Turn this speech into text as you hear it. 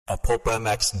a Pulp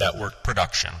MX Network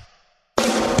production.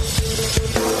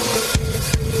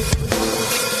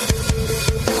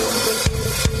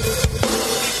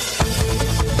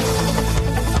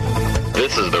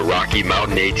 This is the Rocky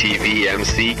Mountain ATV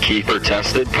MC Kiefer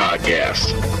Tested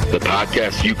podcast. The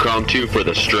podcast you come to for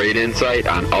the straight insight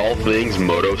on all things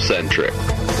moto-centric.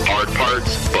 Hard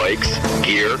parts, bikes,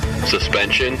 gear,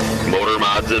 suspension, motor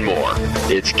mods, and more.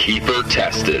 It's Kiefer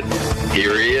Tested.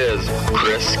 Here he is,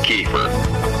 Chris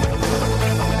Kiefer.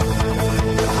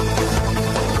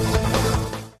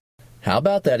 How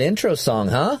about that intro song,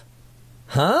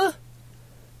 huh?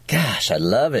 Gosh, I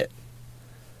love it.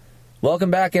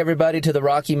 Welcome back, everybody, to the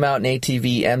Rocky Mountain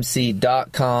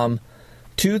ATVMC.com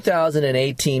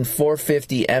 2018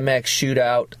 450 MX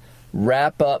Shootout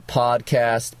Wrap-Up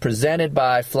Podcast presented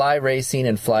by Fly Racing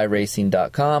and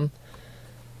FlyRacing.com.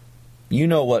 You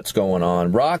know what's going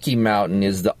on. Rocky Mountain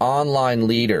is the online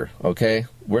leader, okay?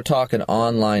 We're talking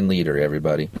online leader,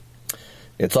 everybody.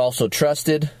 It's also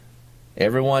trusted.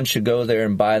 Everyone should go there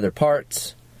and buy their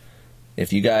parts.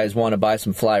 If you guys want to buy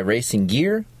some Fly Racing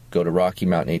gear, go to Rocky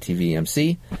Mountain ATV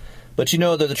MC. But you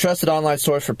know, they're the trusted online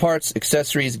source for parts,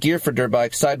 accessories, gear for dirt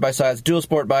bikes, side-by-sides, dual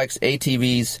sport bikes,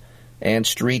 ATVs, and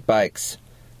street bikes.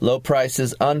 Low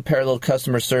prices, unparalleled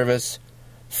customer service,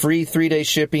 free 3-day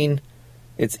shipping.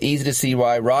 It's easy to see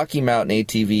why Rocky Mountain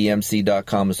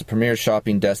ATVMC.com is the premier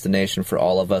shopping destination for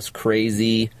all of us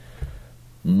crazy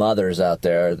mothers out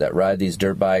there that ride these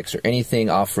dirt bikes or anything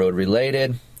off-road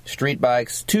related. Street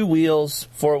bikes, 2 wheels,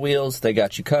 4 wheels, they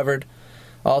got you covered.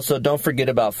 Also, don't forget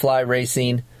about Fly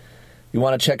Racing. You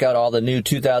want to check out all the new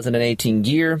 2018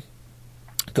 gear,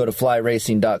 go to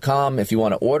FlyRacing.com. If you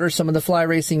want to order some of the Fly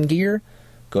Racing gear,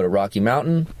 go to Rocky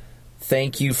Mountain.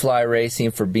 Thank you, Fly Racing,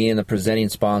 for being the presenting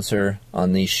sponsor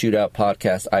on the Shootout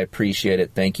podcast. I appreciate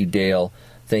it. Thank you, Dale.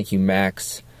 Thank you,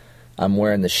 Max. I'm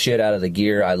wearing the shit out of the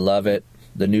gear. I love it.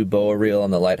 The new BOA reel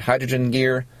and the light hydrogen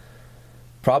gear.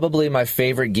 Probably my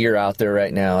favorite gear out there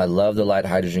right now. I love the light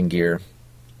hydrogen gear.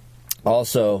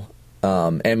 Also,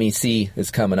 MEC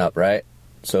is coming up, right?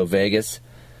 So Vegas,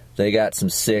 they got some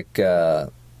sick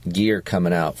gear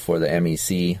coming out for the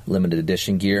MEC limited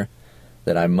edition gear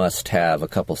that I must have a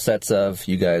couple sets of.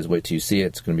 You guys wait till you see it.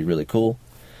 It's going to be really cool.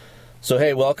 So,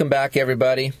 hey, welcome back,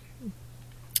 everybody.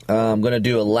 I'm going to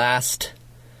do a last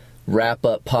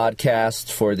wrap-up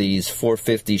podcast for these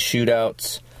 450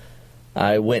 shootouts.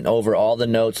 I went over all the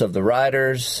notes of the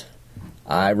riders.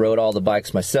 I rode all the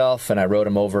bikes myself, and I rode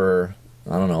them over,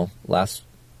 I don't know,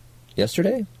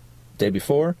 yesterday, day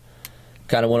before.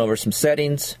 Kind of went over some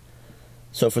settings.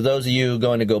 So for those of you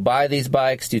going to go buy these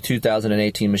bikes, do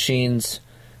 2018 machines,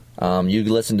 you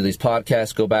can listen to these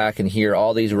podcasts, go back and hear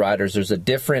all these riders. There's a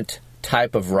different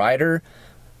type of rider.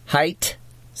 Height.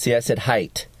 See, I said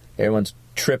height. Everyone's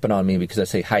tripping on me because I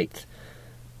say height.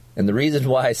 And the reason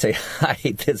why I say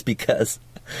height is because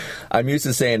I'm used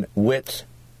to saying width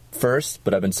first,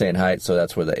 but I've been saying height, so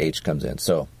that's where the H comes in.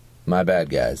 So, my bad,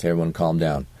 guys. Everyone calm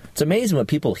down. It's amazing what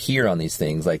people hear on these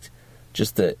things, like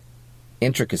just the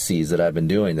intricacies that I've been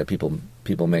doing that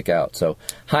people make out. So,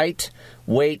 height,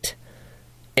 weight,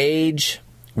 age,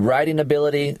 riding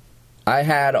ability. I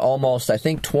had almost, I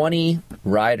think, 20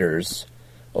 riders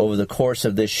over the course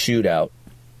of this shootout,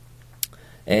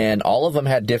 and all of them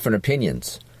had different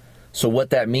opinions. So what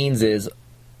that means is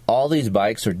all these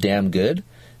bikes are damn good.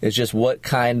 It's just what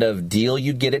kind of deal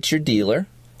you get at your dealer,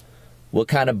 what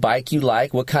kind of bike you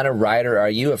like, what kind of rider are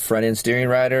you, a front-end steering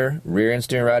rider, rear-end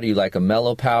steering rider, you like a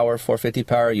mellow power, 450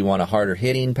 power, you want a harder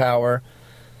hitting power.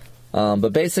 But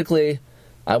basically,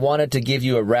 I wanted to give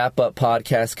you a wrap-up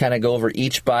podcast, kind of go over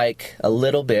each bike a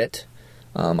little bit.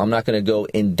 I'm not going to go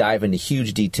and dive into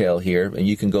huge detail here, and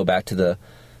you can go back to the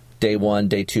Day 1,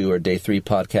 Day 2, or Day 3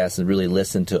 podcast and really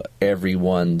listen to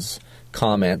everyone's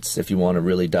comments if you want to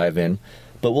really dive in.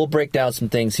 But we'll break down some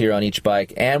things here on each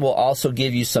bike, and we'll also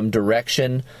give you some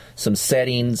direction, some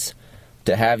settings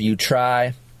to have you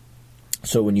try.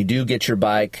 So when you do get your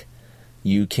bike,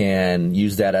 you can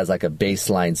use that as like a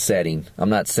baseline setting. I'm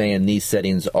not saying these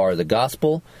settings are the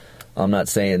gospel. I'm not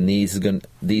saying these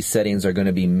settings are going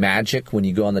to be magic when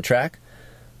you go on the track.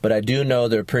 But I do know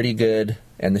they're pretty good,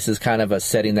 and this is kind of a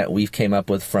setting that we've came up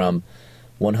with from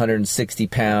 160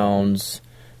 pounds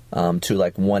to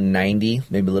like 190,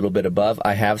 maybe a little bit above.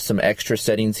 I have some extra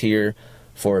settings here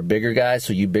for bigger guys,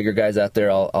 so you bigger guys out there,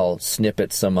 I'll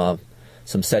snippet some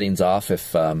settings off.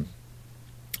 If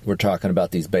we're talking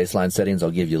about these baseline settings, I'll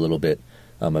give you a little bit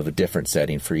of a different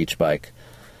setting for each bike.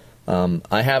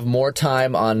 I have more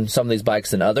time on some of these bikes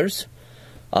than others.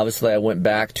 Obviously, I went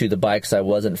back to the bikes I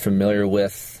wasn't familiar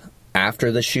with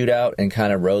after the shootout and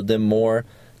kind of rode them more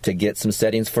to get some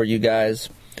settings for you guys.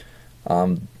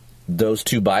 those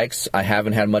two bikes, I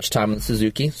haven't had much time on the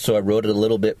Suzuki, so I rode it a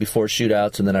little bit before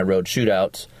shootouts, and then I rode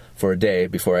shootouts for a day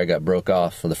before I got broke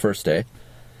off for the first day.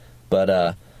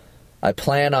 But I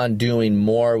plan on doing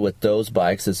more with those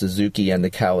bikes, the Suzuki and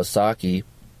the Kawasaki,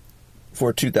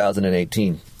 for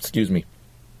 2018. Excuse me.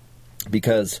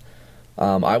 Because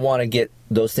I want to get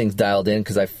those things dialed in,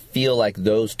 because I feel like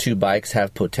those two bikes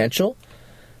have potential,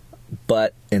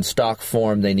 but in stock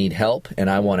form they need help, and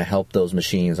I want to help those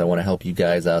machines. I want to help you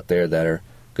guys out there that are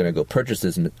going to go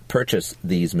purchase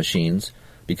these machines,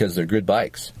 because they're good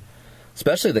bikes.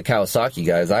 Especially the Kawasaki,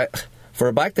 guys. For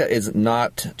a bike that is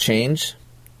not changed,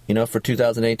 for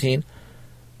 2018,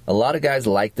 a lot of guys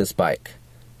like this bike.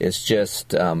 It's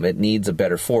just, it needs a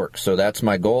better fork. So that's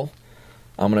my goal.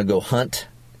 I'm going to go hunt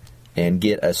and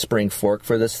get a spring fork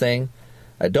for this thing.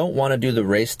 I don't want to do the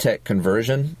Race Tech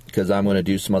conversion, because I'm going to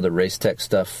do some other Race Tech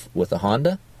stuff with a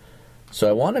Honda. So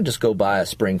I want to just go buy a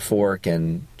spring fork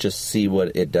and just see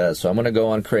what it does. So I'm going to go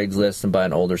on Craigslist and buy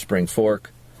an older spring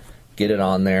fork, get it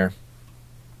on there,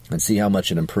 and see how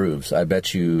much it improves. I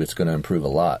bet you it's going to improve a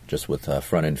lot just with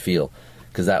front end feel,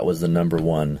 because that was the number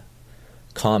one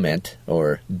comment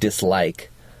or dislike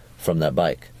from that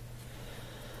bike.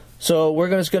 So we're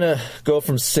just going to go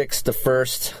from 6th to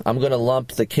 1st. I'm going to lump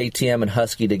the KTM and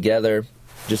Husky together,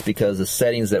 just because the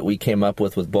settings that we came up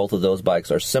with both of those bikes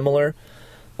are similar.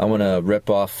 I want to rip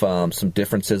off some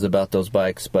differences about those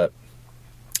bikes. But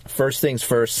first things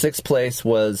first, 6th place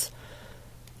was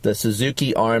the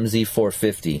Suzuki RMZ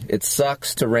 450. It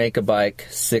sucks to rank a bike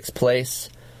 6th place,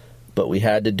 but we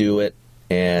had to do it,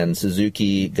 and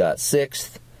Suzuki got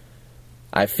 6th.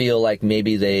 I feel like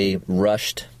maybe they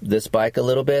rushed this bike a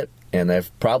little bit, and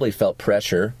they've probably felt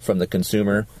pressure from the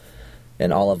consumer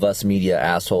and all of us media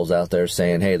assholes out there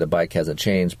saying, hey, the bike hasn't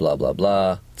changed, blah, blah,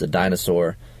 blah. It's a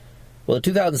dinosaur. Well, the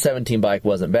 2017 bike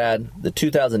wasn't bad. The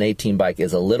 2018 bike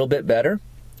is a little bit better.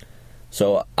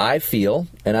 So I feel,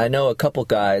 and I know a couple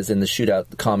guys in the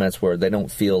shootout comments where they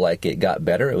don't feel like it got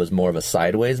better. It was more of a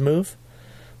sideways move.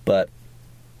 But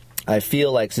I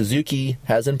feel like Suzuki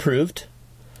has improved.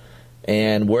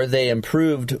 And where they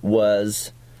improved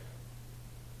was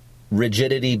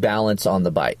rigidity balance on the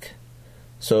bike.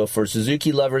 So for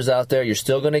Suzuki lovers out there, you're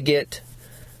still going to get,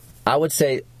 I would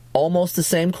say, almost the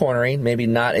same cornering. Maybe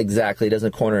not exactly. It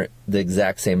doesn't corner the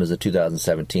exact same as the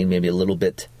 2017. Maybe a little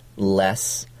bit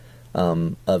less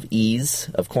of ease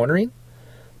of cornering.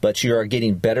 But you are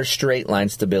getting better straight line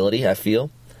stability, I feel.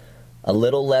 A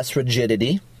little less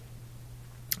rigidity.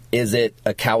 Is it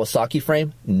a Kawasaki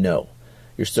frame? No.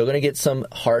 You're still going to get some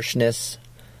harshness,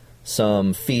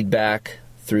 some feedback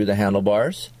through the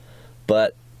handlebars.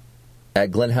 But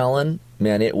at Glen Helen,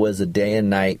 man, it was a day and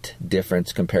night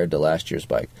difference compared to last year's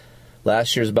bike.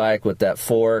 Last year's bike with that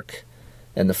fork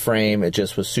and the frame, it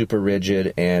just was super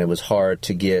rigid, and it was hard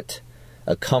to get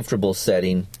a comfortable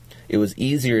setting. It was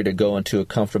easier to go into a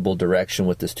comfortable direction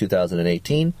with this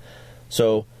 2018.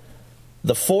 So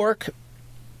the fork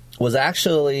was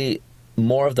actually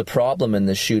more of the problem in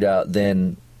this shootout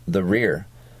than the rear.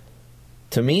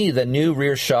 To me, the new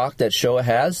rear shock that Showa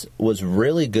has was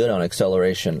really good on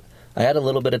acceleration. I had a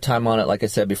little bit of time on it, like I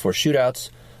said, before shootouts.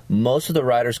 Most of the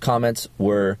riders' comments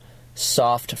were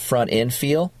soft front end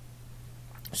feel.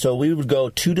 So we would go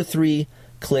 2 to 3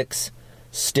 clicks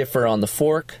stiffer on the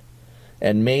fork,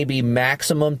 and maybe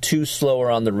maximum 2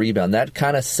 slower on the rebound. That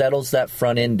kind of settles that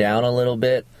front end down a little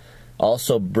bit.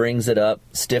 Also brings it up,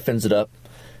 stiffens it up.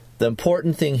 The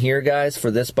important thing here, guys,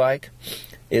 for this bike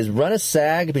is run a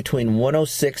sag between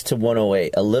 106 to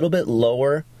 108. A little bit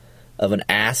lower of an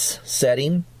ass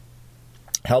setting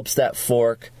helps that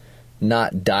fork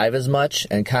not dive as much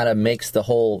and kind of makes the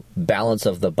whole balance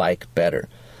of the bike better.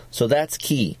 So that's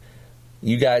key.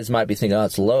 You guys might be thinking, oh,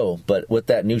 it's low, but with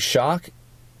that new shock,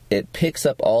 it picks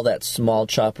up all that small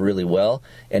chop really well,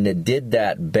 and it did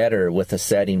that better with a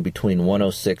setting between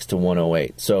 106 to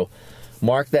 108. So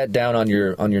mark that down on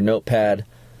your notepad.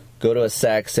 Go to a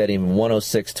sag setting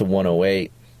 106 to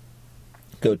 108.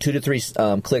 Go 2 to 3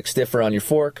 clicks stiffer on your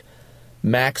fork.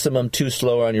 Maximum 2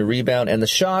 slower on your rebound. And the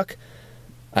shock,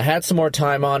 I had some more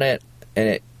time on it,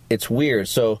 and it's weird.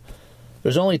 So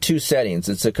there's only 2 settings.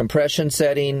 It's a compression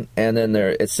setting, and then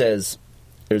it says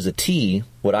there's a T,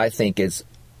 what I think is,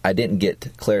 I didn't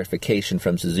get clarification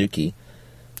from Suzuki,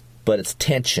 but it's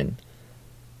tension.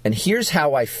 And here's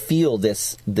how I feel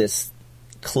this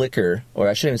clicker, or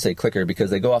I shouldn't even say clicker because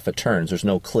they go off of turns. There's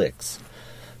no clicks.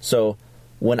 So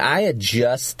when I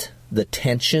adjust the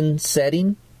tension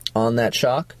setting on that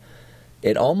shock,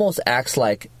 it almost acts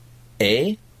like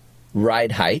A,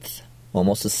 ride height,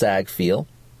 almost a sag feel,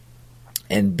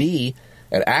 and B,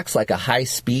 it acts like a high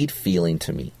speed feeling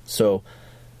to me. So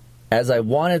as I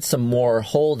wanted some more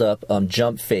hold-up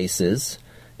jump faces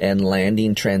and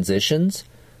landing transitions,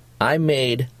 I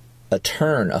made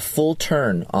a full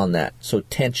turn on that. So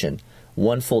tension,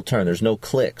 one full turn. There's no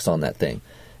clicks on that thing.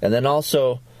 And then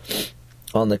also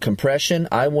on the compression,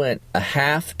 I went a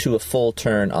half to a full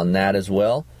turn on that as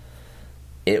well.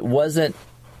 It was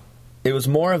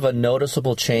more of a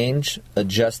noticeable change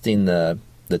adjusting the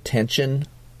tension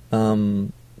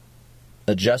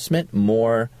adjustment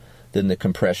more than the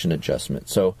compression adjustment.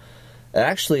 So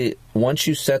actually, once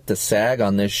you set the sag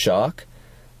on this shock,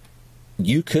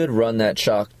 you could run that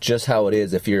shock just how it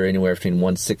is if you're anywhere between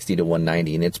 160 to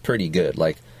 190, and it's pretty good.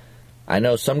 Like, I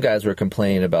know some guys were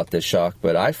complaining about this shock,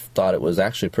 but I thought it was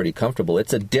actually pretty comfortable.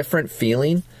 It's a different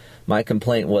feeling. My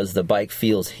complaint was the bike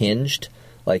feels hinged,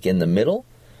 like in the middle.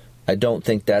 I don't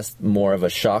think that's more of a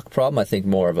shock problem. I think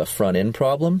more of a front end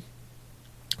problem.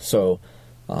 So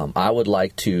I would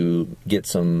like to get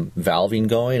some valving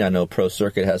going. I know Pro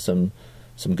Circuit has some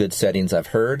good settings I've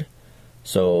heard.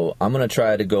 So I'm going to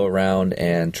try to go around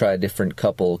and try a different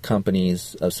couple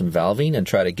companies of some valving and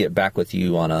try to get back with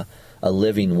you on a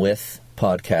Living With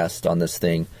podcast on this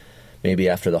thing, maybe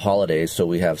after the holidays, so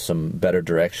we have some better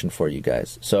direction for you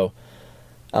guys. So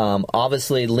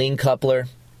obviously lean coupler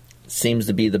seems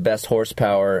to be the best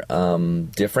horsepower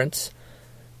difference.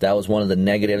 That was one of the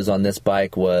negatives on this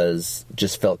bike, was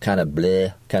just felt kind of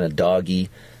bleh, kind of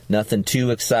doggy. Nothing too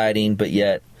exciting, but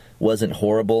yet wasn't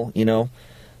horrible, you know.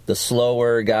 The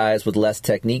slower guys with less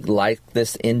technique liked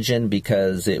this engine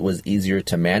because it was easier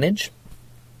to manage.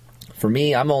 For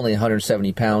me, I'm only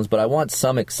 170 pounds, but I want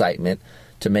some excitement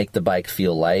to make the bike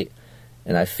feel light.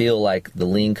 And I feel like the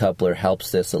lean coupler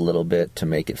helps this a little bit to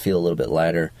make it feel a little bit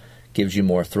lighter. Gives you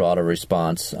more throttle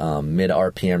response, mid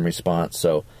RPM response.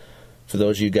 So for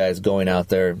those of you guys going out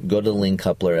there, go to the lean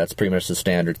coupler. That's pretty much the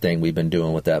standard thing we've been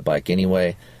doing with that bike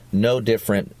anyway. No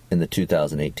different in the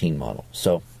 2018 model.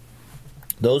 So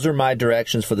those are my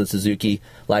directions for the Suzuki.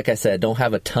 Like I said, don't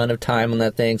have a ton of time on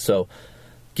that thing, so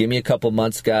give me a couple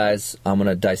months, guys. I'm going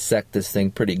to dissect this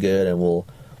thing pretty good, and we'll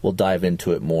dive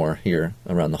into it more here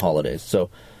around the holidays. So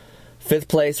 5th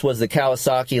place was the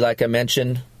Kawasaki, like I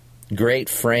mentioned. Great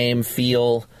frame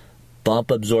feel,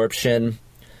 bump absorption.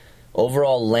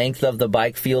 Overall length of the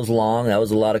bike feels long. That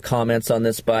was a lot of comments on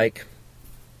this bike.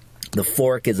 The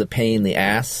fork is a pain in the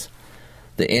ass.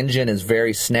 The engine is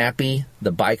very snappy.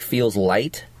 The bike feels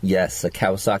light. Yes, a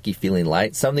Kawasaki feeling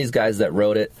light. Some of these guys that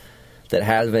rode it that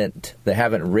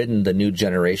haven't ridden the new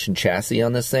generation chassis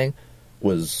on this thing,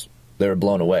 they were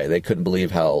blown away. They couldn't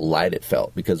believe how light it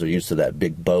felt because they're used to that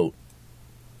big boat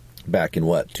back in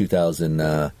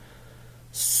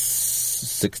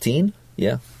 2016?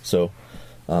 Yeah. So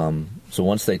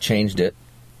once they changed it,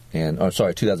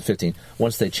 2015.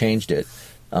 Once they changed it,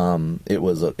 it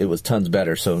was tons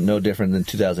better. So no different than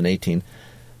 2018.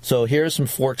 So here's some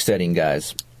fork setting,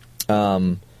 guys.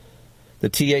 The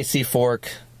TAC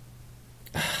fork,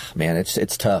 man,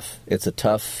 it's tough. It's a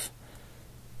tough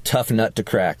nut to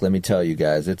crack. Let me tell you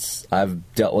guys.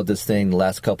 I've dealt with this thing the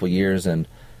last couple years, and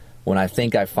when I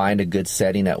think I find a good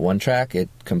setting at one track, it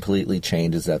completely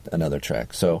changes at another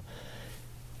track. So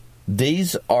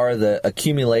these are the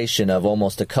accumulation of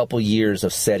almost a couple years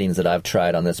of settings that I've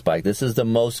tried on this bike. This is the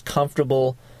most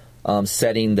comfortable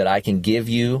setting that I can give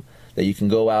you, that you can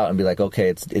go out and be like, okay,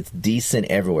 it's decent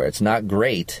everywhere. It's not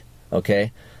great,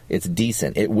 okay? It's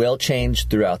decent. It will change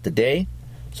throughout the day,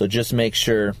 so just make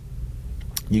sure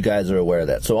you guys are aware of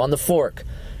that. So on the fork,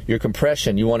 your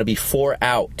compression, you want to be 4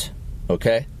 out,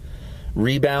 okay?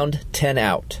 Rebound, 10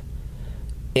 out.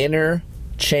 Inner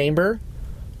chamber,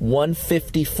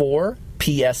 154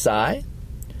 PSI.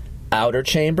 Outer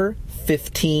chamber,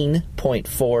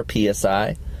 15.4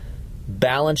 PSI.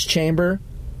 Balance chamber,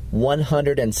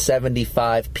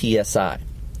 175 PSI.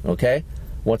 Okay?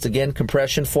 Once again,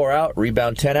 compression 4 out,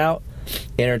 rebound 10 out.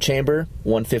 Inner chamber,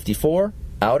 154.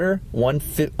 Outer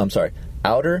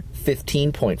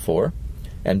 15.4.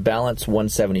 And balance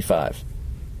 175.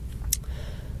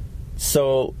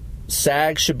 So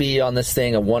sag should be on this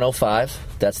thing a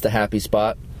 105. That's the happy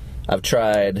spot. I've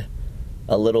tried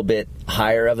a little bit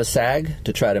higher of a sag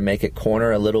to try to make it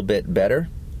corner a little bit better.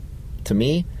 To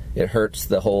me, it hurts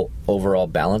the whole overall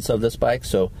balance of this bike.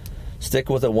 So stick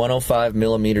with a 105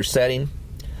 millimeter setting.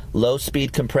 Low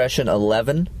speed compression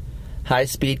 11. High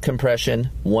speed compression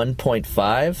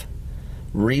 1.5.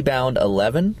 Rebound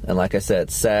 11. And like I said,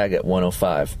 sag at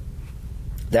 105.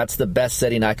 That's the best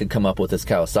setting I could come up with this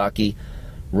Kawasaki.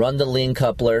 Run the lean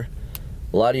coupler.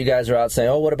 A lot of you guys are out saying,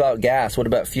 oh, what about gas? What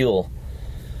about fuel?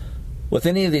 With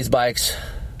any of these bikes,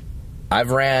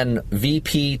 I've ran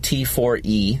VP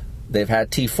T4E. They've had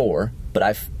T4, but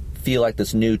I've feel like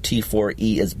this new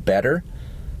T4E is better.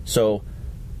 So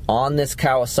on this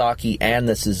Kawasaki and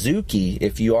the Suzuki,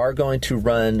 if you are going to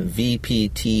run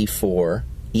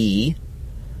VPT4E,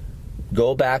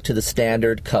 go back to the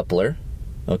standard coupler,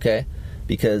 okay?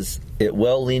 Because it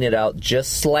will lean it out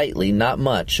just slightly, not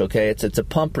much, okay? It's a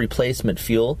pump replacement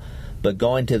fuel, but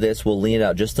going to this will lean it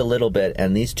out just a little bit,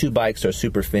 and these two bikes are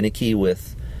super finicky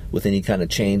with any kind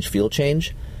of fuel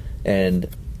change. And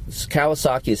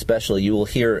Kawasaki especially, you will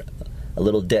hear a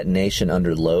little detonation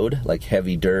under load, like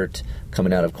heavy dirt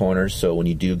coming out of corners. So when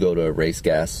you do go to a race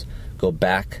gas, go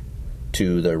back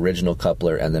to the original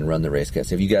coupler and then run the race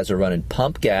gas. If you guys are running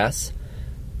pump gas,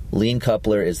 lean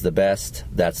coupler is the best.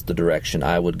 That's the direction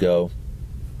I would go.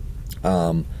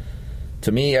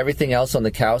 To me, everything else on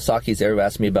the Kawasaki's, everybody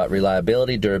asks me about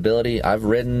reliability, durability. I've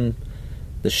ridden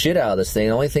the shit out of this thing.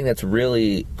 The only thing that's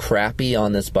really crappy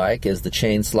on this bike is the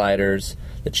chain sliders,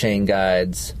 the chain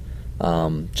guides,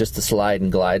 just the slide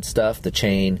and glide stuff. The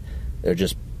chain, they're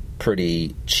just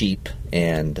pretty cheap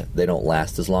and they don't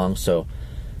last as long. So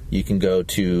you can go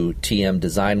to TM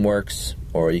Design Works,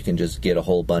 or you can just get a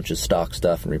whole bunch of stock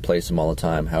stuff and replace them all the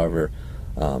time, however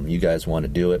you guys want to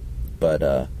do it.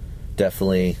 But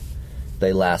definitely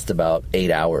they last about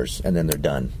 8 hours and then they're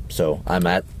done. So I'm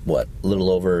at, a little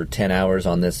over 10 hours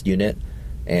on this unit,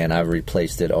 and I've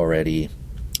replaced it already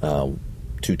 2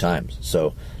 times.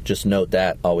 So just note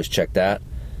that, always check that.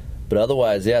 But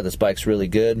otherwise, yeah, this bike's really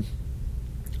good.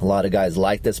 A lot of guys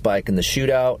like this bike in the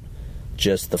shootout.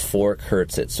 Just the fork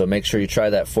hurts it. So make sure you try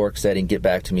that fork setting. Get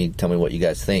back to me. Tell me what you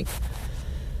guys think.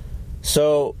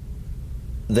 So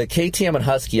the KTM and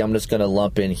Husky, I'm just going to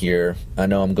lump in here. I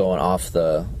know I'm going off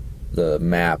the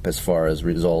map as far as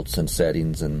results and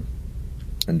settings and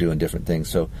doing different things.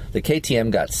 So the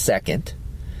KTM got second.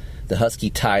 The Husky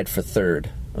tied for third.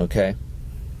 Okay.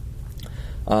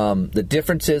 The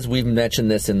difference is, we've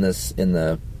mentioned this in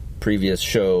the previous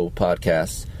show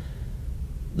podcasts.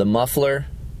 The muffler,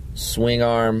 swing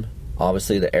arm,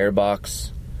 obviously the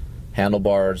airbox,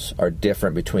 handlebars are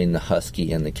different between the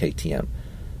Husky and the KTM.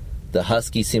 The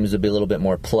Husky seems to be a little bit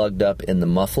more plugged up in the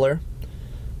muffler.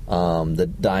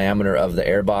 The diameter of the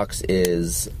airbox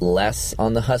is less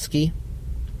on the Husky.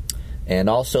 And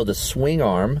also the swing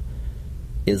arm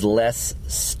is less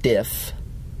stiff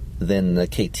than the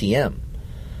KTM.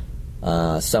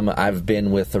 I've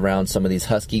been around some of these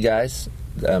Husky guys,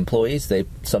 employees.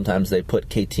 Sometimes they put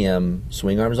KTM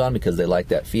swing arms on because they like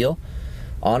that feel.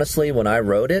 Honestly, when I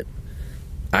rode it,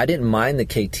 I didn't mind the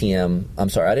KTM. I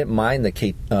didn't mind the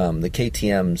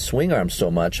KTM swing arms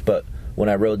so much. But when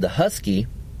I rode the Husky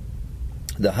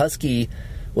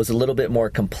was a little bit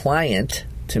more compliant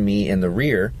to me in the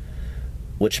rear,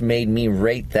 which made me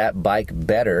rate that bike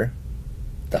better,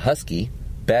 the Husky,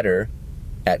 better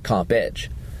at Comp Edge.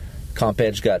 Comp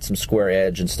Edge got some square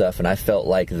edge and stuff, and I felt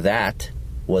like that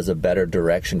was a better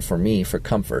direction for me for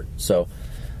comfort. So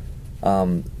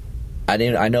I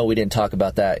know we didn't talk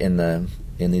about that in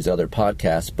these other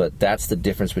podcasts, but that's the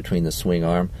difference between the swing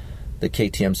arm. The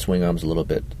KTM swing arm is a little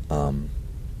bit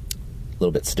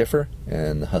stiffer,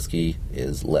 and the Husky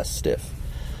is less stiff.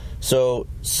 So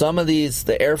some of these,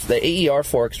 the AER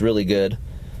fork's really good.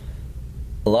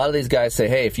 A lot of these guys say,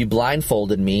 hey, if you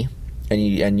blindfolded me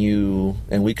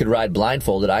and we could ride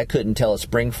blindfolded, I couldn't tell a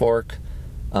spring fork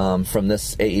from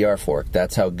this AER fork.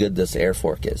 That's how good this air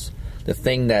fork is. The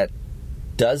thing that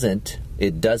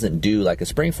it doesn't do like a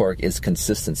spring fork is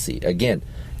consistency. Again,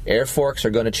 air forks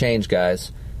are going to change,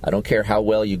 guys. I don't care how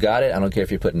well you got it. I don't care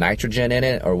if you put nitrogen in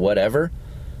it or whatever.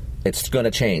 It's going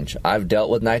to change. I've dealt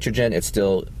with nitrogen. It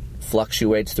still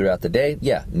fluctuates throughout the day.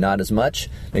 Yeah, not as much.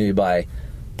 Maybe by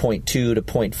 0.2 to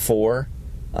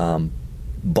 0.4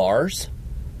 bars.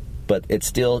 But it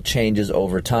still changes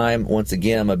over time. Once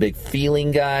again, I'm a big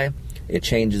feeling guy. It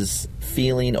changes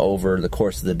feeling over the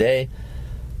course of the day.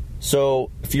 So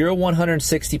if you're a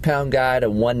 160-pound guy to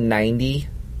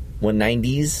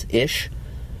 190s-ish,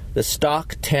 the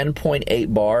stock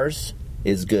 10.8 bars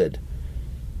is good.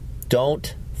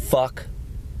 Don't fuck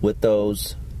with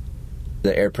the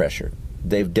air pressure.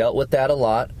 They've dealt with that a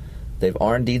lot. They've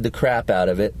R&D'd the crap out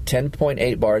of it.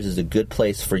 10.8 bars is a good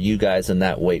place for you guys in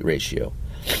that weight ratio.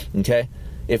 Okay?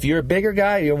 If you're a bigger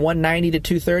guy, you're 190 to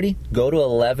 230, go to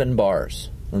 11 bars.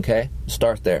 Okay?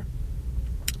 Start there.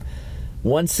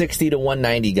 160 to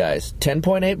 190 guys,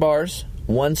 10.8 bars,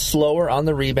 1 slower on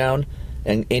the rebound,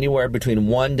 and anywhere between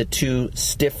 1 to 2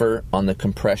 stiffer on the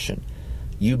compression.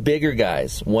 You bigger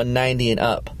guys, 190 and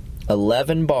up,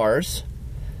 11 bars.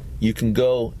 You can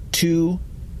go 2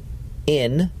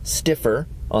 in stiffer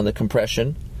on the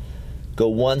compression, go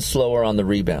 1 slower on the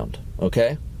rebound.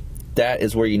 Okay? That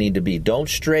is where you need to be. Don't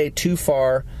stray too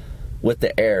far with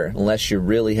the air, unless you're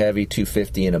really heavy,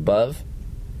 250 and above.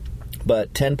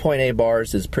 But 10.8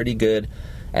 bars is pretty good.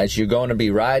 As you're going to be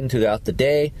riding throughout the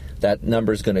day, that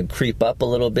number is going to creep up a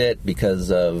little bit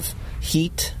because of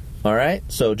heat. All right,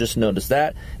 so just notice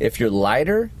that. If you're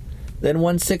lighter than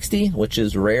 160, which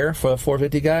is rare for a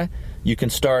 450 guy, you can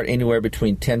start anywhere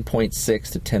between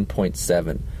 10.6 to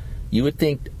 10.7. You would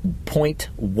think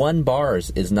 0.1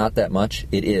 bars is not that much.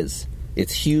 It is.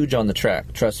 It's huge on the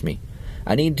track, trust me.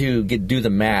 I need to do the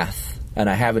math, and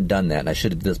I haven't done that, and I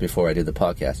should have did this before I did the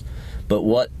podcast. But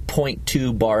what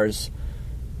 0.2 bars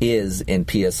is in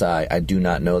PSI, I do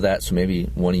not know that, so maybe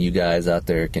one of you guys out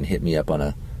there can hit me up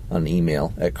on an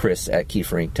email at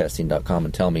chris@keeferinctesting.com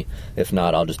and tell me. If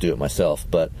not, I'll just do it myself.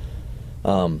 But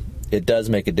it does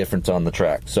make a difference on the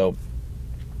track. So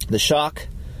the shock,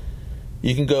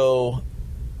 you can go,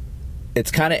 it's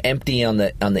kind of empty on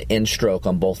the end stroke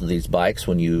on both of these bikes.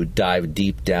 When you dive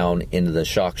deep down into the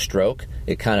shock stroke,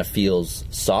 it kind of feels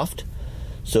soft.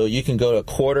 So you can go to a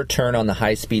quarter turn on the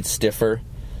high speed stiffer,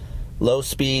 low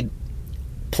speed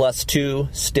 +2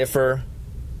 stiffer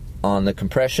on the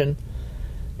compression,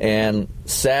 and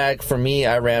sag for me,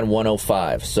 I ran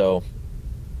 105. So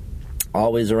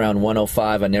always around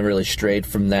 105. I never really strayed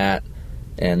from that,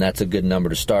 and that's a good number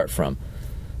to start from.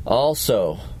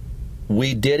 Also,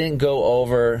 we didn't go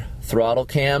over throttle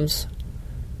cams.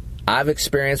 I've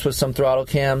experienced with some throttle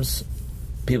cams.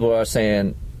 People are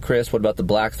saying, Chris, what about the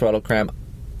black throttle cam?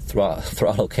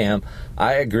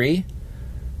 I agree.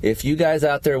 If you guys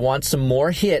out there want some more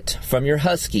hit from your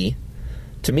Husky,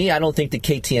 to me, I don't think the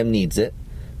KTM needs it.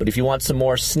 But if you want some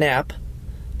more snap,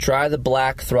 try the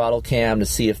black throttle cam to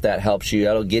see if that helps you.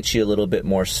 That'll get you a little bit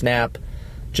more snap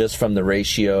just from the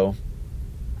ratio.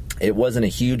 It wasn't a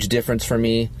huge difference for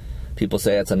me. People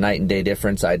say it's a night and day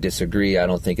difference. I disagree. I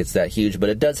don't think it's that huge, but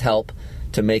it does help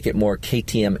to make it more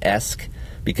KTM-esque,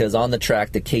 because on the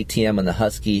track, the KTM and the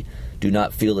Husky do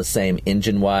not feel the same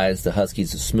engine-wise. The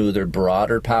Husky's a smoother,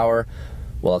 broader power,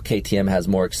 while KTM has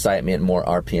more excitement, more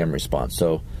RPM response.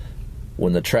 So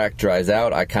when the track dries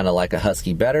out, I kind of like a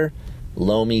Husky better.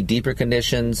 Loamy, deeper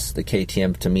conditions, the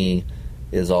KTM to me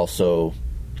is also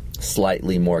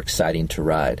slightly more exciting to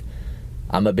ride.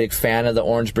 I'm a big fan of the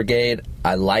Orange Brigade.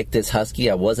 I like this Husky.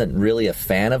 I wasn't really a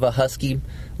fan of a Husky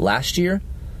last year.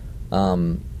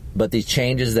 But these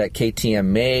changes that KTM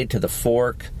made to the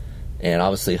fork, and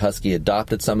obviously Husky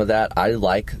adopted some of that, I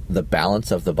like the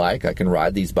balance of the bike. I can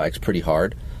ride these bikes pretty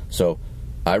hard. So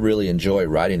I really enjoy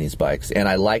riding these bikes. And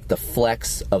I like the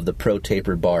flex of the Pro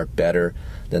Taper bar better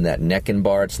than that Necken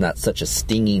bar. It's not such a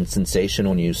stinging sensation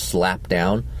when you slap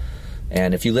down.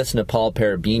 And if you listen to Paul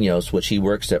Parabinos, which he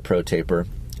works at Pro Taper,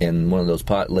 in one of those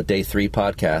Day 3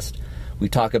 podcasts, we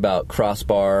talk about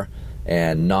crossbar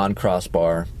and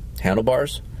non-crossbar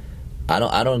handlebars. I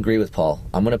don't agree with Paul.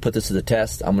 I'm going to put this to the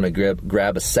test. I'm going to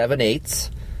grab a 7/8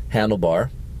 handlebar,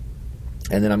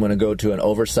 and then I'm going to go to an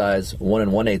oversized 1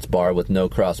 1/8 bar with no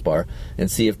crossbar and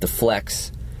see if the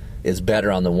flex is better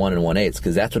on the 1 1/8,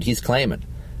 because that's what he's claiming.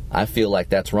 I feel like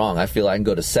that's wrong. I feel I can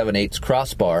go to 7/8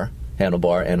 crossbar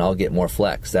handlebar and I'll get more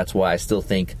flex. That's why I still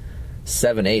think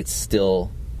 7/8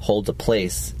 still holds a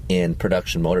place in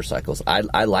production motorcycles.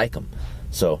 I like them.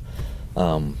 So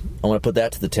I'm going to put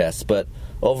that to the test. But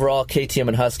overall, KTM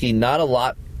and Husky, not a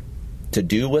lot to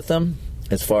do with them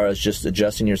as far as just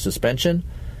adjusting your suspension.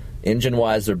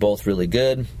 Engine-wise, they're both really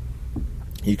good.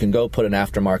 You can go put an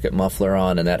aftermarket muffler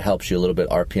on, and that helps you a little bit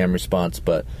RPM response,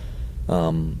 but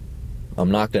I'm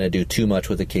not going to do too much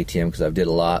with the KTM because I did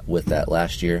a lot with that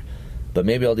last year. But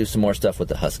maybe I'll do some more stuff with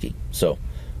the Husky. So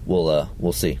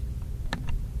we'll see.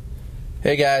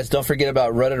 Hey guys, don't forget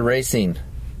about Rutted Racing.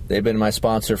 They've been my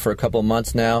sponsor for a couple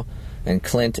months now, and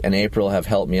Clint and April have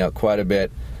helped me out quite a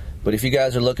bit. But if you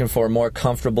guys are looking for a more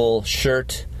comfortable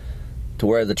shirt to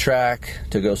wear the track,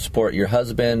 to go support your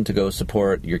husband, to go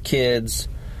support your kids,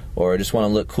 or just want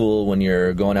to look cool when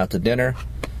you're going out to dinner,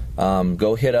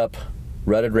 go hit up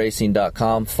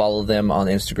ruttedracing.com. Follow them on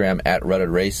Instagram at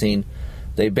ruttedracing.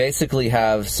 They basically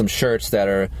have some shirts that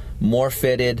are more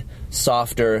fitted,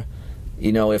 softer.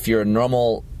 You know, if you're a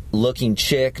normal looking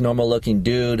chick, normal looking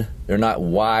dude, they're not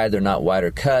wide, they're not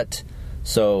wider cut.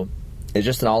 So it's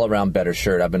just an all around better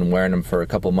shirt. I've been wearing them for a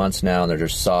couple months now, and they're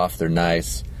just soft, they're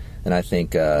nice, and I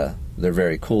think they're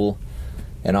very cool.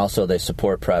 And also they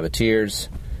support privateers.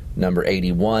 Number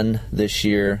 81 this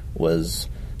year was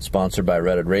sponsored by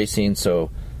Rutted Racing.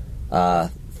 So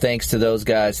thanks to those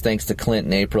guys, thanks to Clint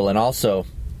and April. And also,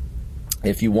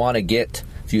 if you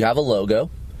have a logo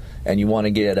and you want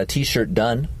to get a t-shirt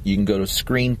done, you can go to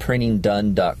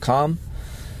screenprintingdone.com.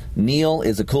 Neil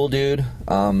is a cool dude.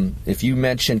 If you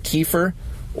mention Kiefer,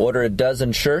 order a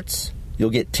dozen shirts, you'll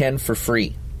get 10 for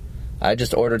free. I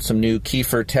just ordered some new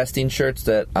Kiefer testing shirts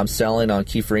that I'm selling on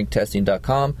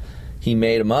KieferInkTesting.com. He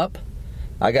made them up.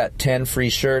 I got 10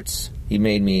 free shirts. He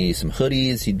made me some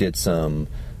hoodies. He did some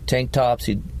tank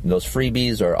tops. Those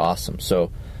freebies are awesome.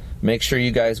 So make sure you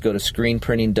guys go to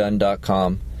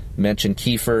screenprintingdone.com, mention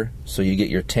Kiefer so you get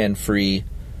your 10 free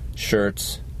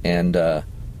shirts, and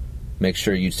make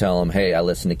sure you tell them, hey, I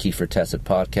listen to Kiefer Tested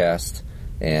Podcast,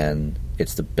 and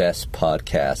it's the best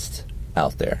podcast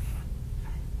out there.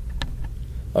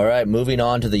 All right, moving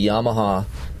on to the Yamaha.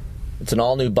 It's an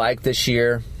all-new bike this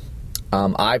year.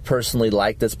 I personally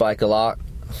like this bike a lot.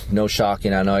 No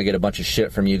shocking, I know I get a bunch of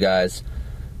shit from you guys.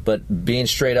 But being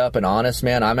straight up and honest,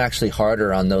 man, I'm actually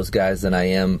harder on those guys than I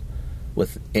am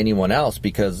with anyone else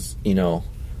because, you know,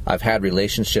 I've had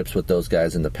relationships with those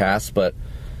guys in the past. But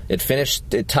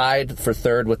it tied for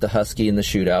third with the Husky in the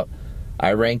shootout.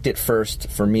 I ranked it first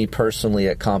for me personally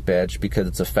at Comp Edge because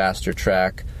it's a faster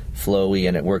track, flowy,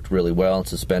 and it worked really well. And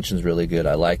suspension's really good.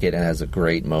 I like it, and it has a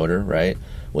great motor, right?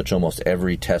 Which almost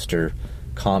every tester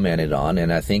commented on.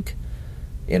 And I think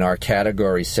in our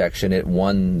category section, it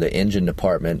won the engine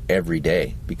department every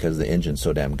day because the engine's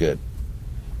so damn good.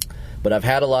 But I've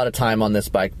had a lot of time on this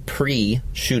bike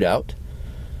pre-shootout.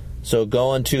 So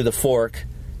going to the fork,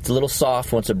 it's a little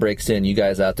soft once it breaks in. You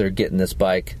guys out there getting this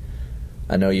bike,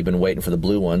 I know you've been waiting for the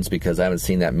blue ones because I haven't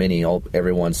seen that many.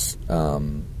 Everyone's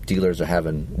dealers are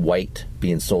having white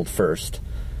being sold first.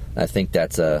 I think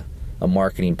that's a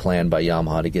marketing plan by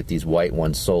Yamaha to get these white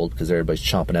ones sold because everybody's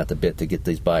chomping at the bit to get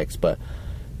these bikes. But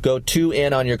go 2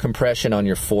 in on your compression on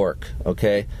your fork,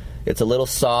 okay? It's a little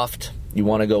soft. You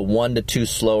want to go 1 to 2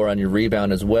 slower on your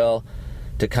rebound as well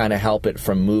to kind of help it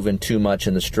from moving too much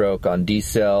in the stroke on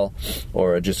decel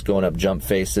or just going up jump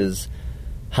faces.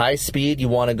 High speed, you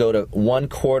want to go to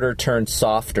 1/4 turn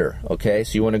softer, okay?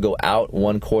 So you want to go out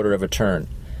 1/4 of a turn.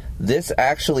 This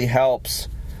actually helps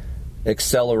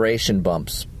acceleration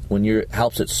bumps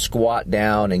helps it squat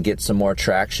down and get some more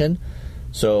traction.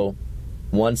 So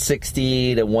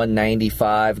 160 to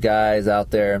 195 guys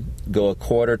out there, go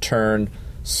 1/4 turn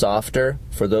softer.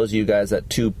 For those of you guys at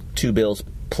two bills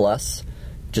plus,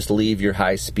 just leave your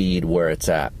high speed where it's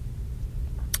at.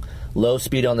 Low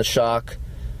speed on the shock,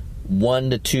 1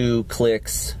 to 2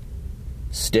 clicks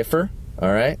stiffer,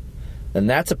 all right? And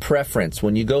that's a preference.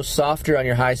 When you go softer on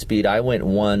your high speed, I went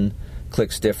 1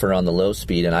 click stiffer on the low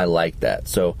speed, and I like that.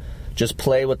 So just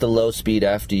play with the low speed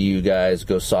after you guys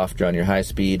go softer on your high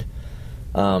speed.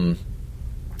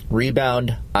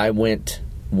 Rebound, I went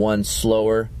 1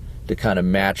 slower to kind of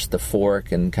match the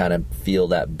fork and kind of feel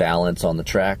that balance on the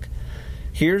track.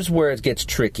 Here's where it gets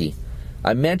tricky.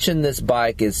 I mentioned this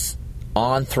bike is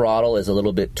on throttle is a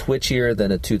little bit twitchier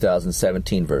than a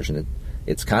 2017 version.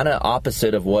 It's kind of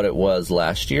opposite of what it was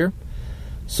last year.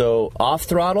 So off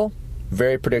throttle,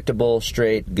 very predictable,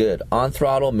 straight, good. On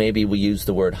throttle, maybe we use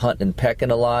the word hunting and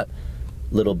pecking a lot.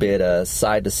 Little bit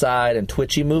side to side and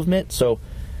twitchy movement. So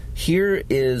here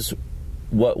is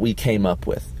what we came up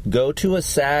with. Go to a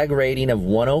sag rating of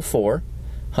 104,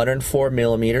 104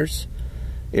 millimeters.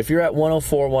 If you're at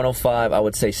 104, 105, I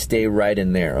would say stay right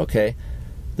in there, okay?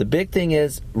 The big thing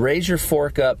is raise your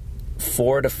fork up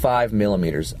 4 to 5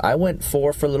 millimeters. I went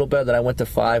 4 for a little bit, then I went to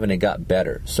 5, and it got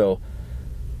better. So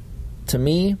to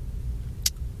me,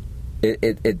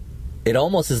 it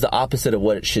almost is the opposite of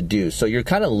what it should do. So you're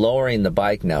kind of lowering the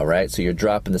bike now, right? So you're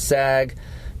dropping the sag,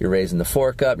 you're raising the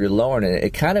fork up, you're lowering it.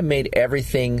 It kind of made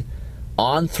everything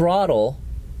on throttle,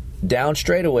 down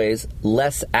straightaways,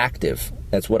 less active.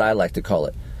 That's what I like to call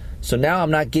it. So now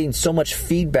I'm not getting so much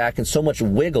feedback and so much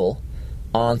wiggle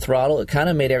on throttle. It kind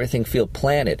of made everything feel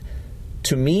planted.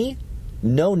 To me,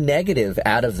 no negative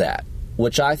out of that,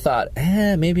 which I thought,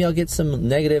 maybe I'll get some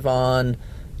negative on,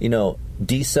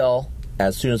 decel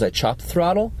as soon as I chop the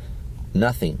throttle.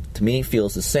 Nothing. To me,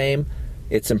 feels the same.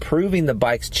 It's improving the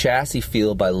bike's chassis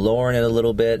feel by lowering it a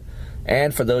little bit.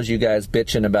 And for those of you guys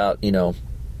bitching about,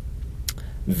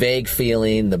 vague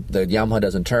feeling, the Yamaha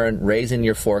doesn't turn, raising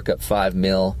your fork up 5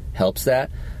 mil helps that.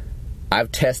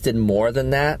 I've tested more than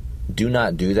that. Do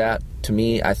not do that. To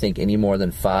me, I think any more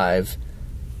than 5,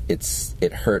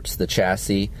 it hurts the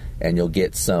chassis and you'll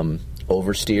get some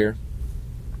oversteer,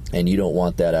 and you don't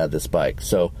want that out of this bike.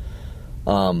 So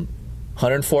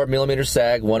 104 millimeter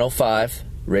sag, 105,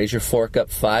 raise your fork up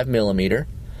 5 millimeter.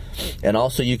 And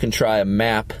also you can try a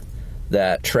map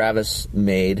that Travis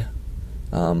made.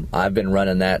 I've been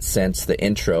running that since the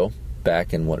intro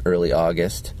back in early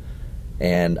August,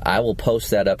 and I will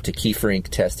post that up to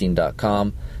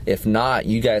KieferInkTesting.com. If not,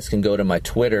 you guys can go to my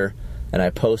Twitter, and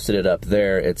I posted it up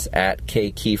there. It's at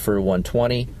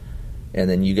KKiefer120, and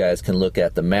then you guys can look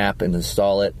at the map and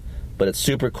install it. but it's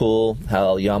super cool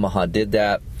how Yamaha did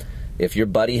that. If your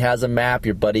buddy has a map,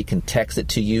 your buddy can text it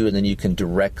to you, and then you can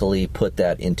directly put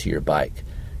that into your bike.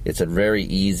 It's a very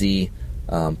easy,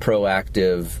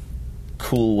 proactive,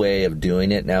 cool way of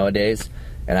doing it nowadays,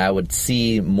 and I would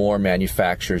see more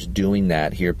manufacturers doing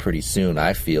that here pretty soon,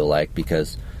 I feel like,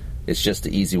 because it's just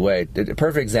an easy way. A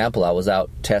perfect example, I was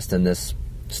out testing this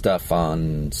stuff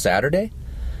on Saturday,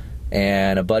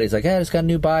 and a buddy's like, hey, I just got a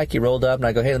new bike. He rolled up, and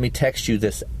I go, hey, let me text you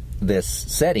this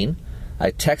setting.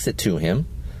 I text it to him.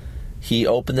 He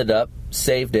opened it up,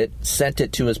 saved it, sent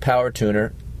it to his power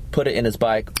tuner, put it in his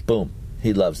bike, boom.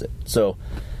 He loves it. So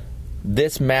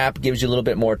this map gives you a little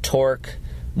bit more torque,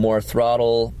 more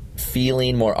throttle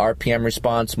feeling, more RPM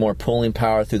response, more pulling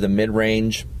power through the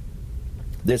mid-range.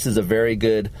 This is a very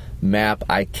good map.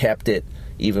 I kept it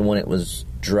even when it was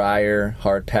drier,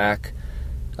 hard pack.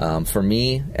 For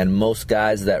me and most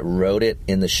guys that rode it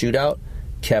in the shootout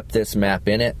kept this map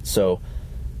in it. So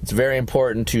it's very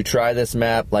important to try this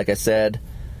map. Like I said,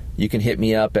 you can hit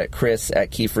me up at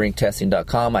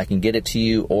chris@keeferinctesting.com. I can get it to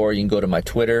you, or you can go to my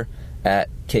Twitter at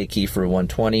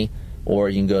 @kkeefer120, or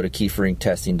you can go to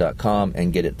keeferinctesting.com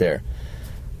and get it there.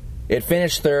 It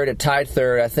finished third. It tied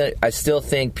third. I still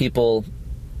think people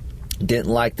didn't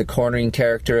like the cornering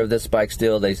character of this bike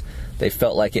still. They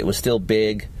felt like it was still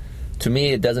big. To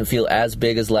me, it doesn't feel as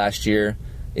big as last year.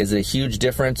 Is it a huge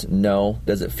difference? No.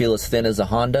 Does it feel as thin as a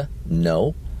Honda?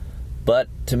 No. But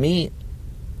to me,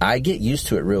 I get used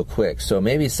to it real quick. So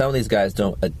maybe some of these guys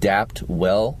don't adapt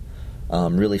well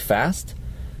really fast.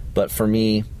 But for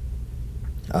me,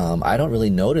 I don't really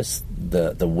notice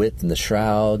the width and the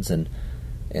shrouds and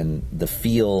the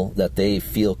feel that they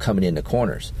feel coming into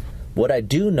corners. What I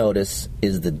do notice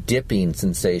is the dipping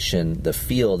sensation, the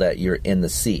feel that you're in the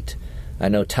seat. I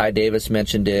know Ty Davis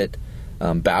mentioned it,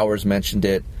 Bowers mentioned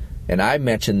it, and I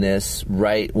mentioned this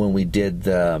right when we did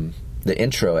the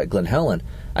intro at Glen Helen.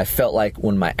 I felt like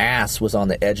when my ass was on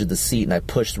the edge of the seat and I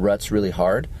pushed ruts really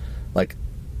hard, like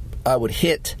I would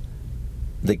hit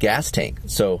the gas tank.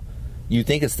 So you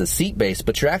think it's the seat base,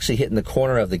 but you're actually hitting the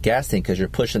corner of the gas tank because you're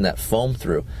pushing that foam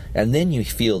through, and then you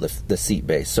feel the seat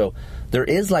base. So there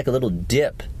is like a little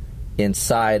dip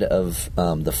inside of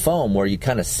the foam where you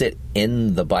kind of sit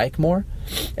in the bike more.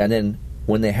 And then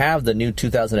when they have the new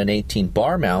 2018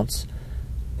 bar mounts,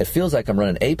 it feels like I'm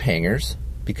running ape hangers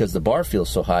because the bar feels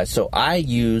so high. So I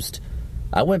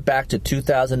went back to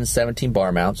 2017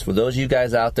 bar mounts. For those of you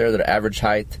guys out there that are average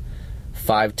height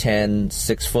 5'10",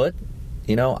 6 foot,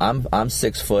 you know, I'm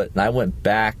 6 foot, and I went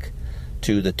back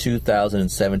to the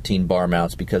 2017 bar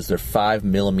mounts because they're 5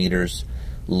 millimeters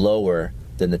lower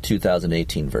than the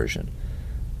 2018 version.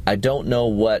 I don't know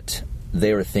what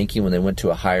they were thinking when they went to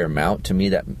a higher mount. To me,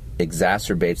 that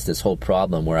exacerbates this whole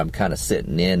problem where I'm kind of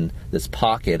sitting in this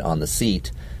pocket on the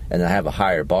seat and I have a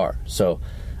higher bar. So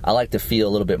I like to feel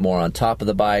a little bit more on top of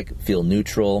the bike, feel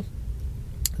neutral.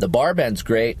 The bar bend's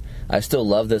great. I still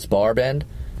love this bar bend.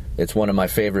 It's one of my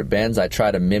favorite bends. I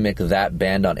try to mimic that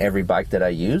bend on every bike that I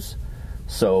use.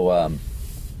 So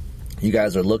you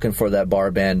guys are looking for that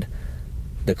bar bend.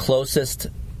 The closest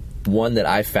one that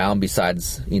I found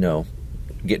besides, you know,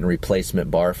 getting a replacement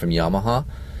bar from Yamaha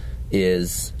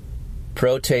is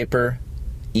Pro Taper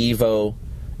Evo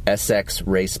SX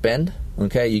Race Bend.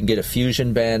 Okay, you can get a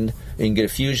Fusion bend. You can get a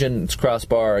Fusion, it's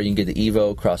crossbar, or you can get the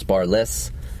Evo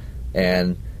crossbar-less,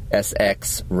 and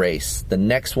SX Race. The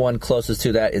next one closest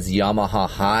to that is Yamaha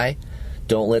High.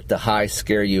 Don't let the high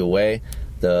scare you away.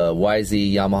 The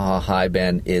YZ Yamaha High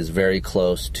bend is very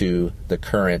close to the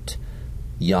current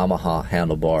Yamaha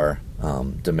handlebar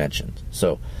dimension.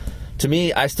 So to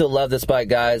me, I still love this bike,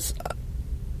 guys.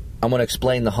 I'm going to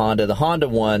explain the Honda. The Honda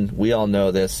one, we all know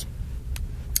this.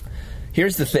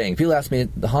 Here's the thing. People ask me,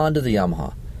 the Honda, the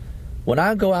Yamaha. When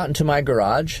I go out into my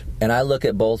garage and I look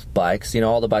at both bikes, you know,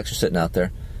 all the bikes are sitting out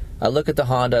there. I look at the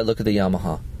Honda, I look at the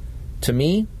Yamaha. To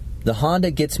me, the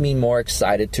Honda gets me more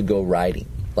excited to go riding.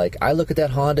 Like, I look at that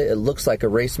Honda, it looks like a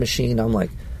race machine. I'm like,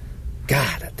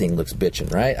 God, that thing looks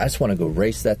bitchin', right? I just want to go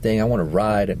race that thing. I want to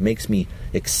ride. It makes me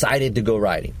excited to go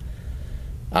riding.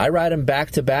 I ride them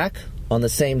back to back on the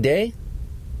same day.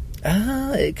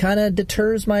 It kind of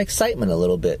deters my excitement a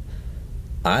little bit.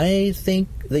 I think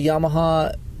the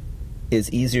Yamaha is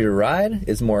easier to ride,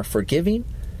 is more forgiving,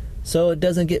 so it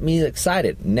doesn't get me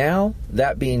excited. Now,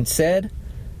 that being said,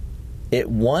 it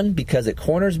won because it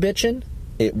corners bitchin'.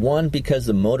 It won because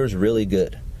the motor's really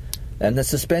good. And the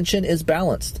suspension is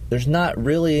balanced. There's not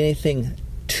really anything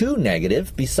too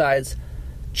negative besides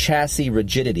chassis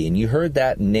rigidity. And you heard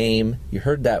that name, you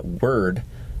heard that word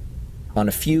on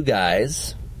a few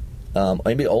guys,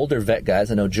 maybe older vet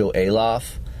guys. I know Joe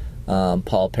Aloff,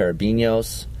 Paul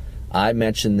Parabinos. I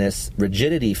mentioned this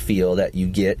rigidity feel that you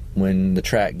get when the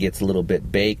track gets a little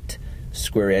bit baked,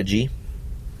 square edgy.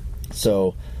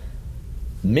 So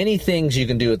many things you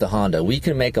can do with the Honda. We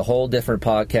can make a whole different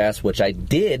podcast, which I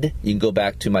did. You can go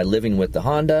back to my Living with the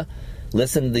Honda,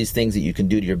 listen to these things that you can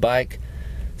do to your bike.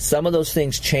 Some of those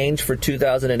things change for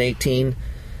 2018.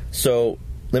 So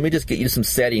let me just get you some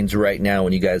settings right now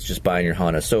when you guys just buy your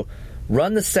Honda. So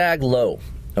run the sag low.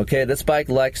 Okay, this bike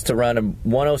likes to run a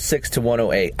 106 to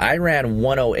 108. I ran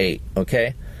 108,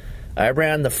 okay? I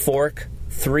ran the fork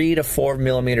 3 to 4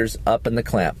 millimeters up in the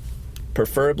clamp.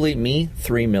 Preferably,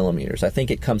 3 millimeters. I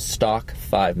think it comes stock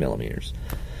 5 millimeters.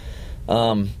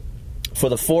 For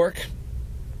the fork,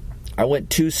 I went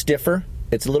 2 stiffer.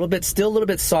 It's still a little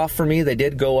bit soft for me. They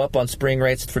did go up on spring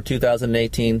rates for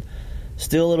 2018.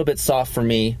 Still a little bit soft for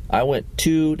me. I went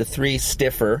 2 to 3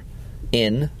 stiffer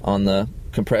in on the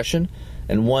compression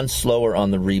and 1 slower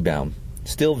on the rebound.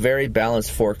 Still very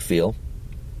balanced fork feel.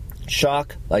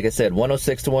 Shock, like I said,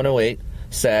 106 to 108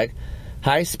 sag.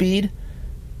 High speed,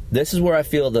 this is where I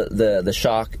feel the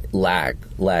shock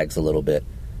lags a little bit.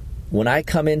 When I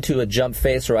come into a jump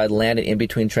face or I land it in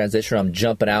between transition, I'm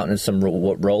jumping out into some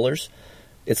rollers,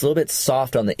 it's a little bit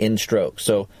soft on the in stroke.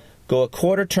 So go a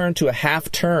quarter turn to a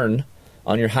half turn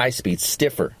on your high speed,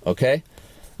 stiffer, okay?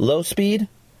 Low speed,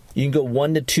 you can go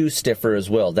 1 to 2 stiffer as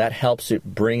well. That helps it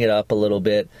bring it up a little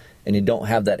bit, and you don't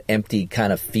have that empty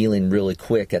kind of feeling really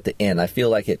quick at the end. I feel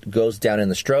like it goes down in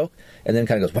the stroke and then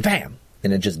kind of goes bam,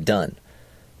 and it's just done.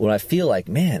 When I feel like,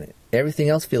 man, everything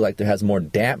else feels like there has more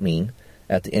dampening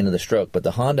at the end of the stroke, but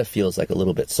the Honda feels like a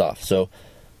little bit soft. So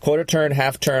quarter turn,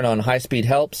 half turn on high speed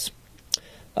helps.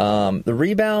 The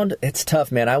rebound, it's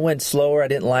tough, man. I went slower, I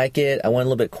didn't like it. I went a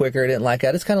little bit quicker, I didn't like it.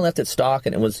 I just kind of left it stock,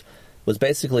 and it was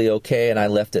basically okay, and I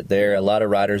left it there. A lot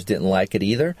of riders didn't like it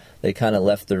either. They kind of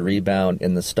left the rebound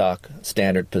in the stock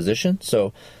standard position.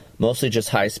 So mostly just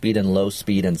high speed and low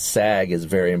speed, and sag is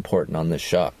very important on this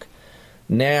shock.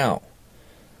 Now,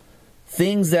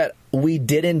 things that we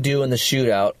didn't do in the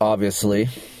shootout, obviously,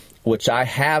 which I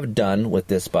have done with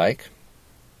this bike.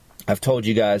 I've told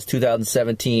you guys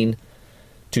 2017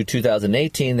 to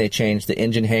 2018, they changed the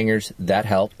engine hangers. That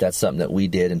helped. That's something that we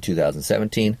did in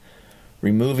 2017.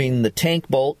 Removing the tank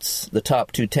bolts, the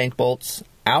top 2 tank bolts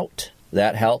out,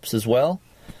 that helps as well.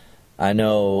 I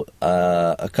know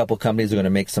a couple companies are going to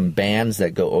make some bands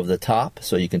that go over the top,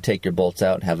 so you can take your bolts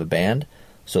out and have a band.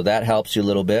 So that helps you a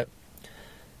little bit.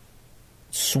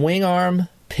 Swing arm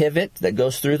pivot that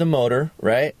goes through the motor,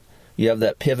 right? You have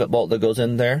that pivot bolt that goes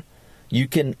in there. You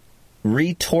can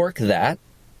re-torque that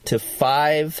to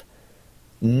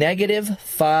negative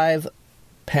 5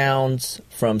 pounds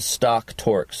from stock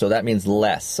torque. So that means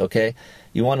less, okay?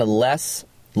 You want to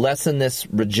lessen this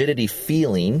rigidity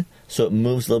feeling so it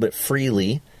moves a little bit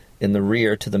freely in the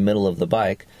rear to the middle of the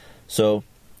bike. So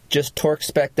just torque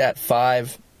spec that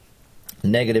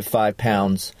negative 5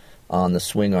 pounds on the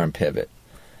swing arm pivot.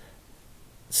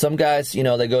 Some guys, they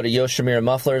go to Yoshimura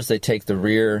mufflers. They take the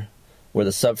rear where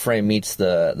the subframe meets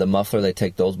the muffler. They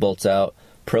take those bolts out.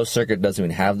 Pro Circuit doesn't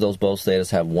even have those bolts. They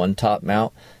just have one top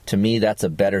mount. To me, that's a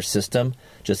better system.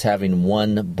 Just having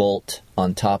one bolt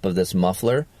on top of this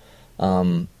muffler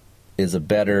is a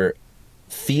better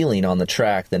feeling on the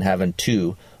track than having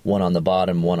 2, one on the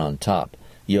bottom, one on top.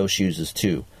 Yosh uses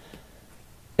 2.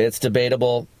 It's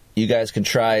debatable. You guys can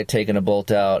try taking a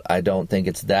bolt out. I don't think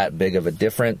it's that big of a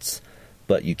difference,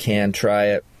 but you can try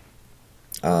it.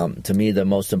 To me, the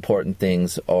most important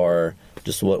things are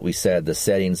just what we said, the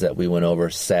settings that we went over,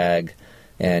 sag,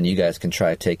 and you guys can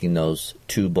try taking those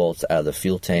 2 bolts out of the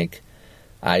fuel tank.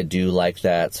 I do like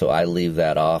that, so I leave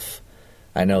that off.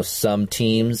 I know some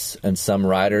teams and some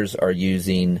riders are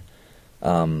using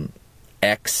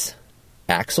X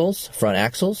axles, front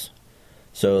axles.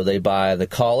 So they buy the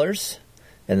collars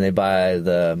and they buy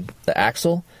the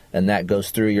axle, and that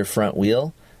goes through your front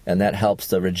wheel, and that helps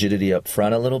the rigidity up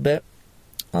front a little bit.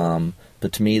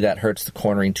 But to me, that hurts the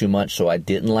cornering too much, so I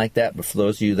didn't like that. But for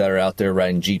those of you that are out there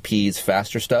riding GPs,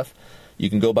 faster stuff, you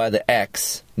can go buy the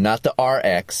X, not the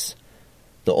RX,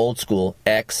 the old school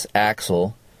X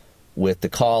axle with the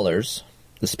collars,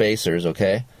 the spacers,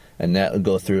 okay? And that will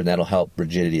go through, and that'll help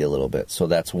rigidity a little bit. So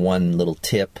that's one little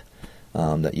tip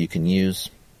that you can use.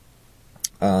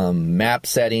 Map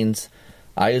settings,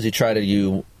 I usually try to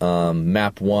use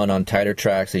map 1 on tighter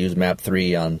tracks. I use map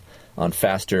 3 on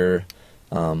faster,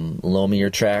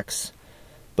 loamier tracks.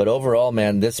 But overall,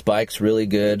 man, this bike's really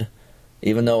good.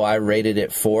 Even though I rated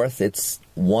it 4th, it's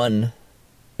 1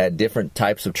 at different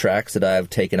types of tracks that I've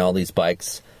taken all these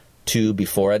bikes to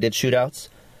before I did shootouts.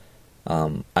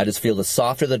 I just feel the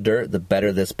softer the dirt, the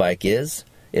better this bike is.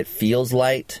 It feels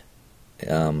light.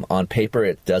 On paper,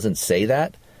 it doesn't say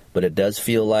that, but it does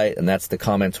feel light, and that's the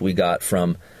comments we got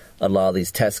from a lot of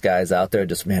these test guys out there.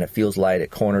 Just, man, it feels light,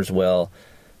 it corners well.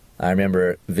 I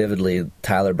remember vividly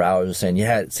Tyler Bowers was saying,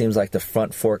 yeah, it seems like the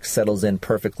front fork settles in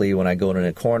perfectly when I go in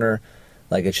a corner.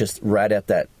 Like, it's just right at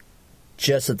that,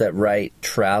 just at that right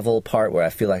travel part where I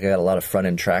feel like I got a lot of front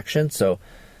end traction. So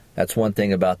that's one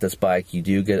thing about this bike. You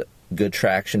do get good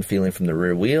traction feeling from the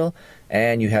rear wheel,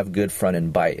 and you have good front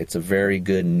end bite. It's a very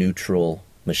good neutral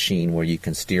machine where you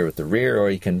can steer with the rear or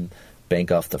you can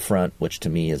bank off the front, which to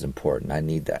me is important. I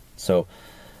need that. So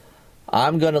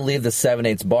I'm going to leave the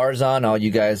 7/8 bars on. All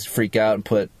you guys freak out and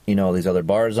put, these other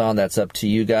bars on. That's up to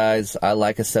you guys. I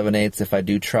like a 7/8. If I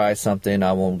do try something,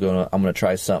 I'm going to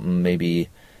try something maybe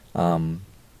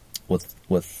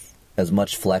with as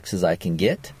much flex as I can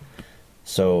get.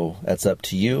 So that's up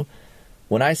to you.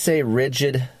 When I say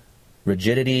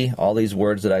rigidity, all these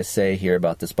words that I say here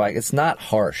about this bike, it's not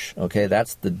harsh. Okay,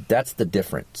 that's the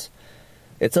difference.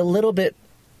 It's a little bit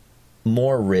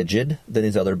more rigid than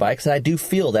these other bikes, and I do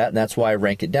feel that, and that's why I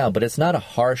rank it down. But it's not a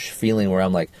harsh feeling where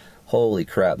I'm like, holy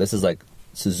crap, this is like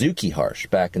Suzuki harsh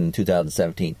back in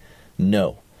 2017.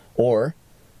 No. Or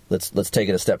let's take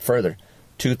it a step further.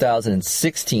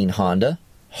 2016 Honda,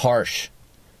 harsh.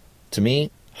 To me,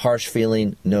 harsh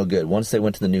feeling, no good. Once they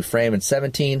went to the new frame in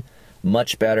 17,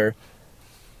 much better.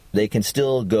 They can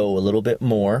still go a little bit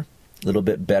more, a little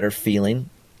bit better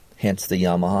feeling. Hence the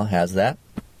Yamaha has that.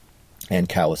 And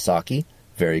Kawasaki,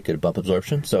 very good bump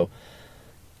absorption. So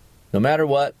no matter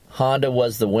what, Honda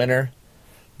was the winner.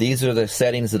 These are the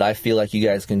settings that I feel like you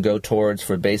guys can go towards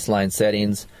for baseline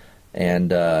settings and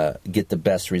get the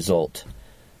best result.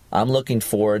 I'm looking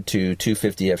forward to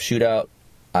 250F Shootout.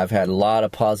 I've had a lot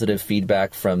of positive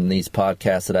feedback from these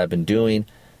podcasts that I've been doing.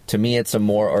 To me, it's a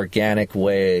more organic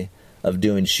way of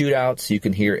doing shootouts. You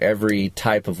can hear every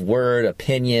type of word,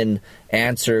 opinion,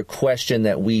 answer, question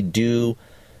that we do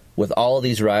with all of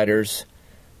these riders.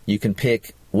 You can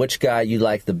pick which guy you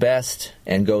like the best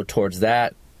and go towards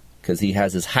that because he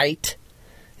has his height,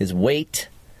 his weight.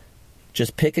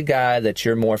 Just pick a guy that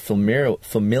you're more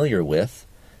familiar with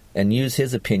and use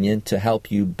his opinion to help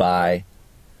you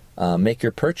make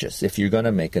your purchase if you're going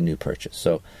to make a new purchase.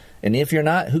 So, and if you're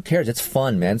not, who cares? It's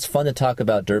fun, man. It's fun to talk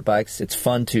about dirt bikes. It's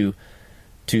fun to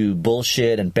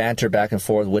bullshit and banter back and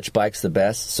forth which bike's the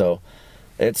best. So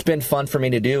it's been fun for me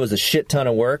to do. It was a shit ton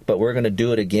of work, but we're going to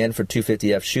do it again for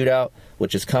 250F Shootout,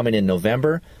 which is coming in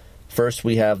November. First,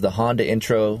 we have the Honda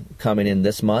intro coming in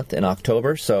this month in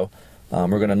October. So we're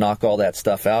going to knock all that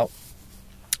stuff out.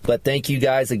 But thank you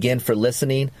guys again for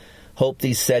listening. Hope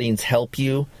these settings help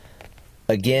you.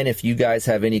 Again, if you guys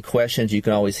have any questions, you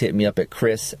can always hit me up at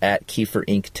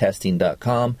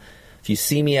chris@kieferinctesting.com. If you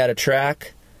see me at a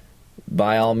track,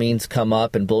 by all means, come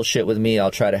up and bullshit with me.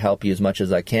 I'll try to help you as much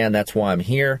as I can. That's why I'm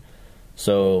here.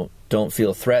 So don't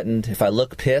feel threatened. If I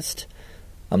look pissed,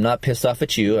 I'm not pissed off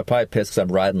at you. I'm probably pissed because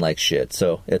I'm riding like shit.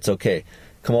 So it's okay.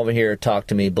 Come over here, talk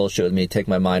to me, bullshit with me, take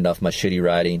my mind off my shitty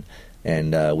riding,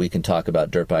 and we can talk about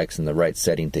dirt bikes in the right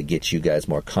setting to get you guys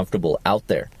more comfortable out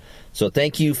there. So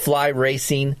thank you, Fly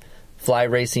Racing,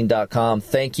 flyracing.com.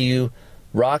 Thank you,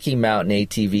 Rocky Mountain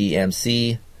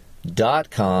ATVMC.com.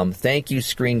 Thank you,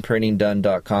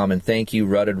 screenprintingdone.com. And thank you,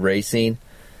 Rutted Racing.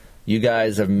 You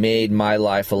guys have made my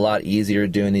life a lot easier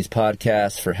doing these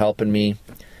podcasts, for helping me.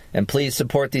 And please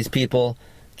support these people.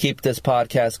 Keep this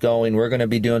podcast going. We're going to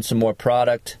be doing some more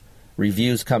product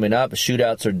reviews coming up.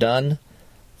 Shootouts are done.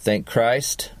 Thank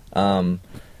Christ. So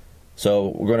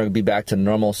we're going to be back to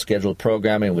normal scheduled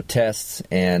programming with tests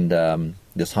and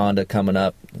this Honda coming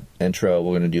up intro.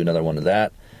 We're going to do another one of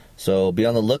that. So be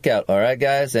on the lookout. All right,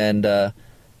 guys. And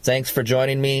thanks for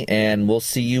joining me, and we'll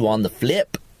see you on the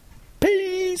flip.